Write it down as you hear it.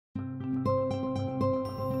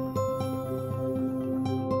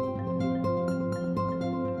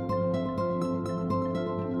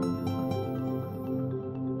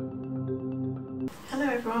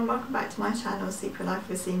everyone, welcome back to my channel Secret Life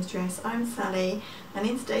with Seamstress. I'm Sally, and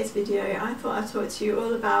in today's video I thought I'd talk to you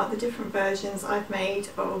all about the different versions I've made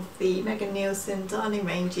of the Megan Nielsen Darling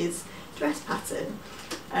Ranges dress pattern.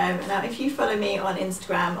 Now if you follow me on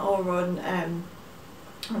Instagram or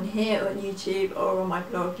on here on YouTube or on my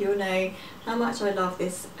blog, you'll know how much I love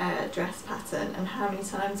this dress pattern and how many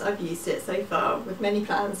times I've used it so far, with many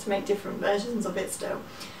plans to make different versions of it still.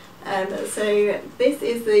 So this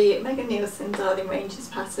is the Megan Nielsen Darling Ranges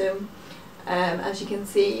pattern. As you can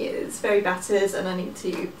see, it's very battered and I need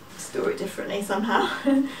to store it differently somehow.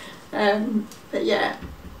 But yeah,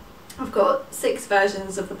 I've got 6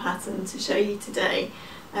 versions of the pattern to show you today.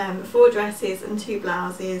 4 dresses and 2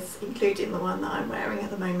 blouses, including the one that I'm wearing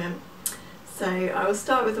at the moment. So I will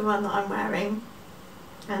start with the one that I'm wearing,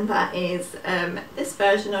 and that is this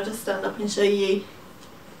version. I'll just stand up and show you,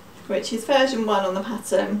 which is version 1 on the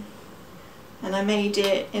pattern, and I made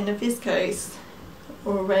it in a viscose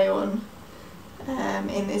or rayon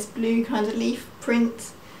in this blue kind of leaf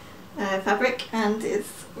print fabric, and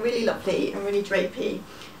it's really lovely and really drapey.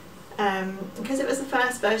 Because it was the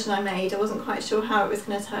first version I made, I wasn't quite sure how it was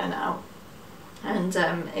going to turn out, and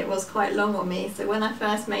it was quite long on me, so when I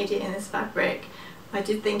first made it in this fabric I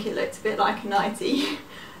did think it looked a bit like a nightie.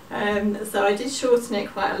 So I did shorten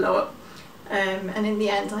it quite a lot. And in the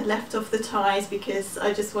end I left off the ties because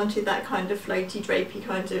I just wanted that kind of floaty drapey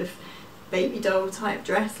kind of baby doll type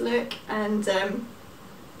dress look, and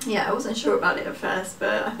yeah, I wasn't sure about it at first,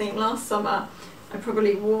 but I think last summer I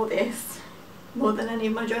probably wore this more than any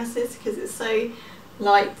of my dresses because it's so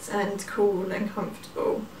light and cool and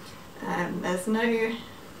comfortable. There's no,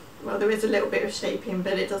 well, there is a little bit of shaping,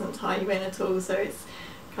 but it doesn't tie you in at all, so it's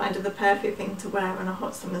kind of the perfect thing to wear on a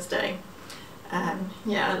hot summer's day.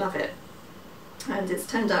 Yeah, I love it. And it's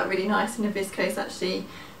turned out really nice in a viscose actually,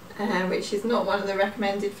 which is not one of the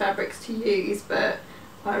recommended fabrics to use, but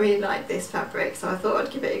I really like this fabric, so I thought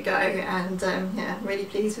I'd give it a go, and yeah, I'm really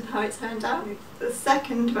pleased with how it turned out. The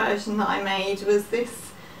second version that I made was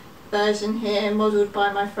this version here, modelled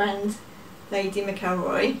by my friend Lady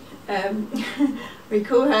McElroy. We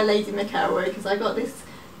call her Lady McElroy because I got this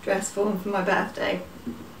dress form for my birthday,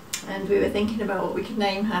 and we were thinking about what we could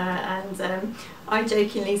name her, and I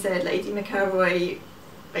jokingly said Lady McElroy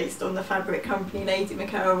based on the fabric company Lady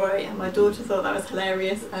McElroy, and my daughter thought that was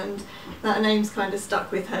hilarious, and that name's kind of stuck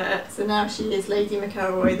with her, so now she is Lady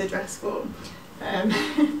McElroy the dress form,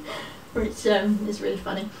 which is really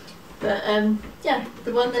funny. But yeah,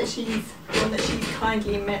 the one that she's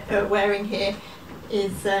kindly wearing here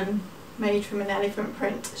is made from an elephant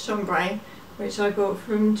print chambray, which I bought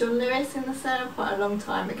from John Lewis in the sale quite a long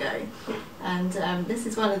time ago, and this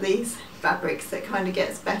is one of these fabrics that kind of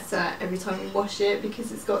gets better every time you wash it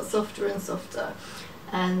because it's got softer and softer,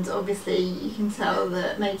 and obviously you can tell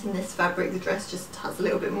that made in this fabric the dress just has a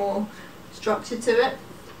little bit more structure to it.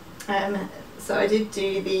 So I did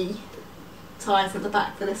do the ties at the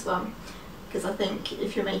back for this one because I think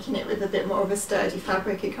if you're making it with a bit more of a sturdy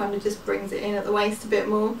fabric, it kind of just brings it in at the waist a bit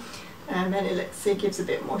more, and it gives a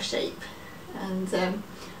bit more shape. And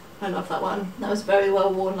I love that one. That was very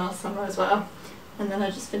well worn last summer as well. And then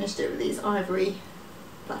I just finished it with these ivory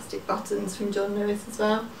plastic buttons from John Lewis as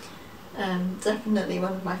well. Definitely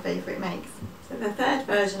one of my favourite makes. So the third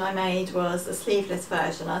version I made was a sleeveless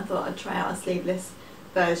version. I thought I'd try out a sleeveless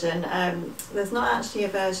version. There's not actually a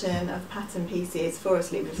version of pattern pieces for a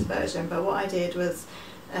sleeveless version, but what I did was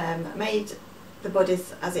I made the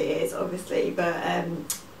bodice as it is obviously, but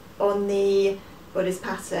on the bodice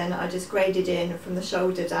pattern I just graded in from the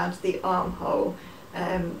shoulder down to the armhole.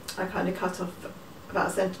 I kind of cut off about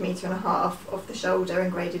 1.5 centimetres off the shoulder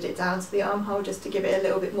and graded it down to the armhole just to give it a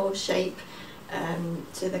little bit more shape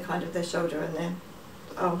to the kind of the shoulder and the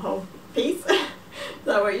armhole piece. Is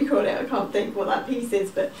that what you call it? I can't think what that piece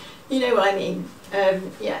is, but you know what I mean.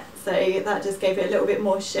 Yeah, so that just gave it a little bit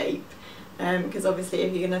more shape, because obviously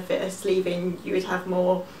if you're going to fit a sleeve in you would have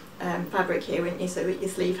more fabric here, wouldn't you, so that your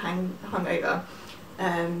sleeve hung over.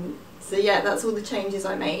 So yeah, that's all the changes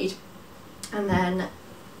I made. And then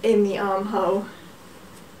in the armhole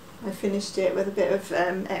I finished it with a bit of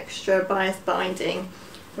extra bias binding,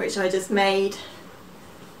 which I just made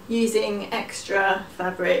using extra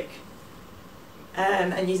fabric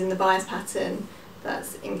and using the bias pattern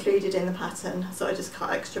that's included in the pattern. So I just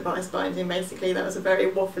cut extra bias binding basically. That was a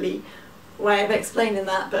very waffly way of explaining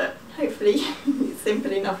that, but hopefully it's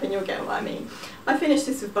simple enough and you'll get what I mean. I finished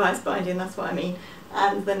this with bias binding, that's what I mean,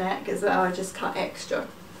 and the neck as well, I just cut extra.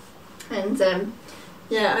 And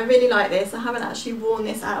yeah, I really like this. I haven't actually worn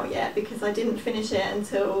this out yet because I didn't finish it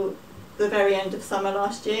until the very end of summer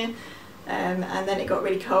last year, and then it got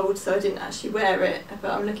really cold so I didn't actually wear it,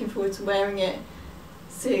 but I'm looking forward to wearing it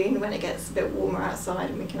soon when it gets a bit warmer outside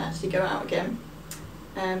and we can actually go out again.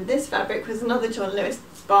 This fabric was another John Lewis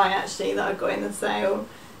buy actually that I got in the sale.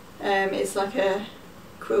 It's like a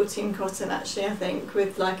quilting cotton actually, I think,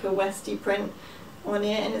 with like a Westie print on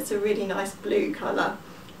it, and it's a really nice blue colour.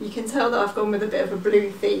 You can tell that I've gone with a bit of a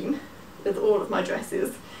blue theme with all of my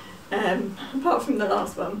dresses, apart from the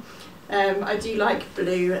last one. I do like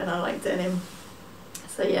blue and I like denim,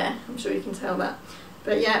 so yeah, I'm sure you can tell that.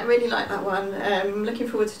 But yeah, really like that one. I'm looking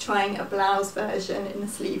forward to trying a blouse version in the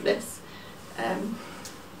sleeveless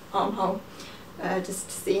armhole, just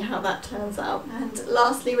to see how that turns out. And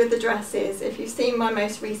lastly, with the dresses, if you've seen my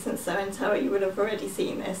most recent sew and tell, you would have already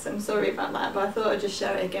seen this. I'm sorry about that, but I thought I'd just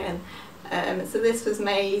show it again. So this was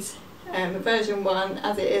made version 1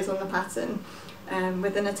 as it is on the pattern,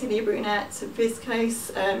 with an Atelier Brunette viscose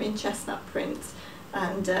in chestnut print,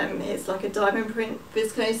 and it's like a diamond print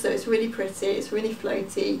viscose, so it's really pretty, it's really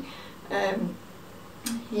floaty.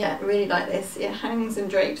 Yeah, really like this. It hangs and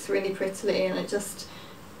drapes really prettily, and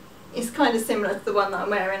it's kind of similar to the one that I'm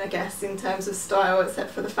wearing, I guess, in terms of style,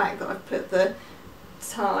 except for the fact that I've put the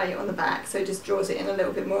tie on the back, so it just draws it in a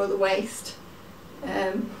little bit more at the waist.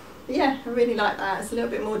 Yeah, I really like that. It's a little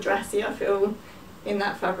bit more dressy, I feel, in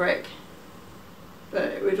that fabric, but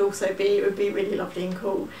it would be really lovely and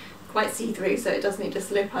cool. Quite see-through, so it does need to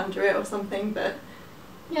slip under it or something, but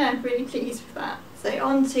yeah, I'm really pleased with that. So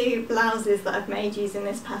on to blouses that I've made using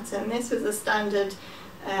this pattern. This was a standard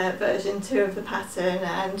version 2 of the pattern,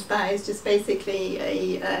 and that is just basically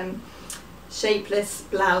a shapeless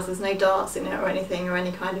blouse. There's no darts in it or anything or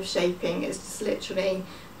any kind of shaping. It's just literally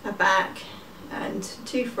a back and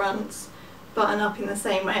 2 fronts, button up in the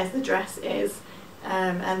same way as the dress is,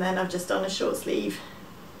 and then I've just done a short sleeve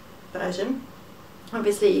version.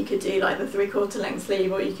 Obviously you could do like the 3/4 length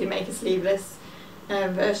sleeve, or you could make a sleeveless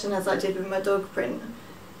version as I did with my dog print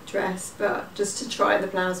dress, but just to try the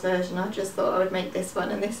blouse version I just thought I would make this one,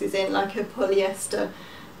 and this is in like a polyester,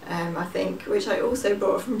 I think, which I also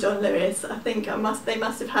bought from John Lewis. I think they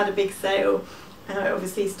must have had a big sale, and I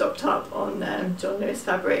obviously stocked up on John Lewis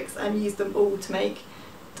fabrics and used them all to make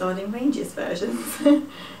Darling Ranges versions.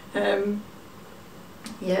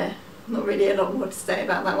 Yeah, not really a lot more to say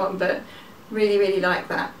about that one, but really like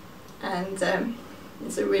that, and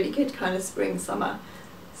it's a really good kind of spring summer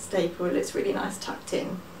staple. It's really nice tucked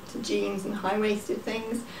in to jeans and high-waisted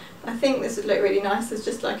things. I think this would look really nice as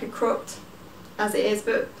just like a cropped as it is,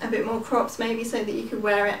 but a bit more cropped maybe, so that you could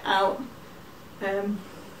wear it out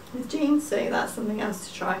with jeans, so that's something else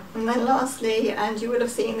to try. And then lastly, and you would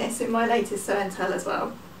have seen this in my latest sew and tell as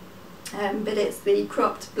well, but it's the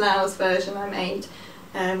cropped blouse version I made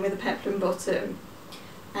with a peplum bottom.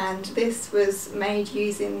 And this was made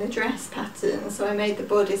using the dress pattern, so I made the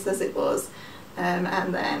bodice as it was,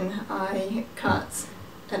 and then I cut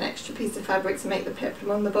an extra piece of fabric to make the peplum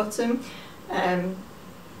on the bottom,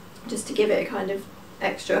 just to give it a kind of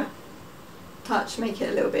extra touch, make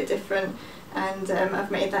it a little bit different. And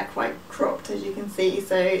I've made that quite cropped, as you can see,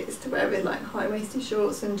 so it's to wear with like high-waisted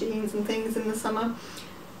shorts and jeans and things in the summer,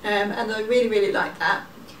 and I really like that.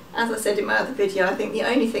 As I said in my other video, I think the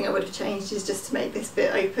only thing I would have changed is just to make this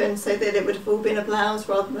bit open, so that it would have all been a blouse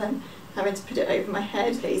rather than having to put it over my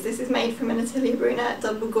head. This is made from an Atelier Brunette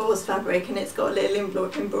double gauze fabric, and it's got little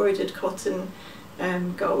embroidered cotton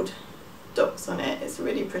gold dots on it. It's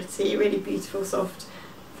really pretty, really beautiful soft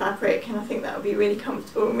fabric, and I think that would be really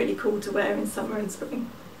comfortable and really cool to wear in summer and spring.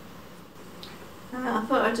 I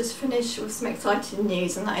thought I'd just finish with some exciting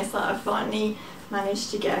news, and that is that I finally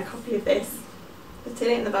managed to get a copy of this The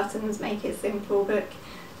Tilly and the Buttons Make It Simple book,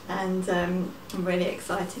 and I'm really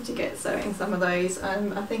excited to get sewing some of those.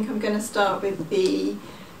 I think I'm going to start with the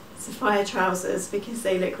sapphire trousers because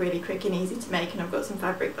they look really quick and easy to make, and I've got some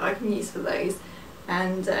fabric that I can use for those.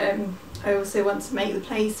 And I also want to make the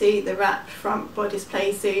play suit, the wrap front bodice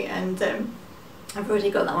play suit, and I've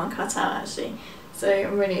already got that one cut out actually. So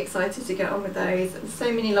I'm really excited to get on with those. There's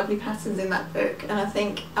so many lovely patterns in that book, and I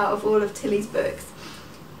think out of all of Tilly's books,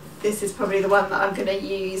 this is probably the one that I'm going to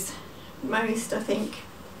use most. I think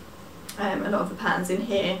a lot of the patterns in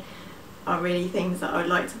here are really things that I would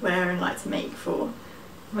like to wear and like to make for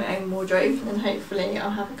my own wardrobe, and hopefully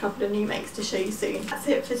I'll have a couple of new makes to show you soon. That's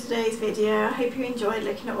it for today's video. I hope you enjoyed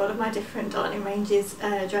looking at all of my different Darling Ranges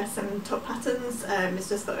dress and top patterns. It's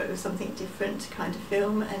just thought it was something different to kind of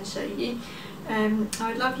film and show you. I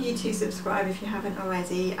would love you to subscribe if you haven't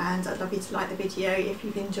already, and I'd love you to like the video if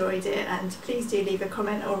you've enjoyed it, and please do leave a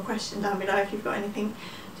comment or a question down below if you've got anything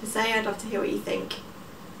to say. I'd love to hear what you think,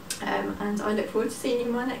 and I look forward to seeing you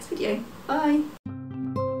in my next video. Bye!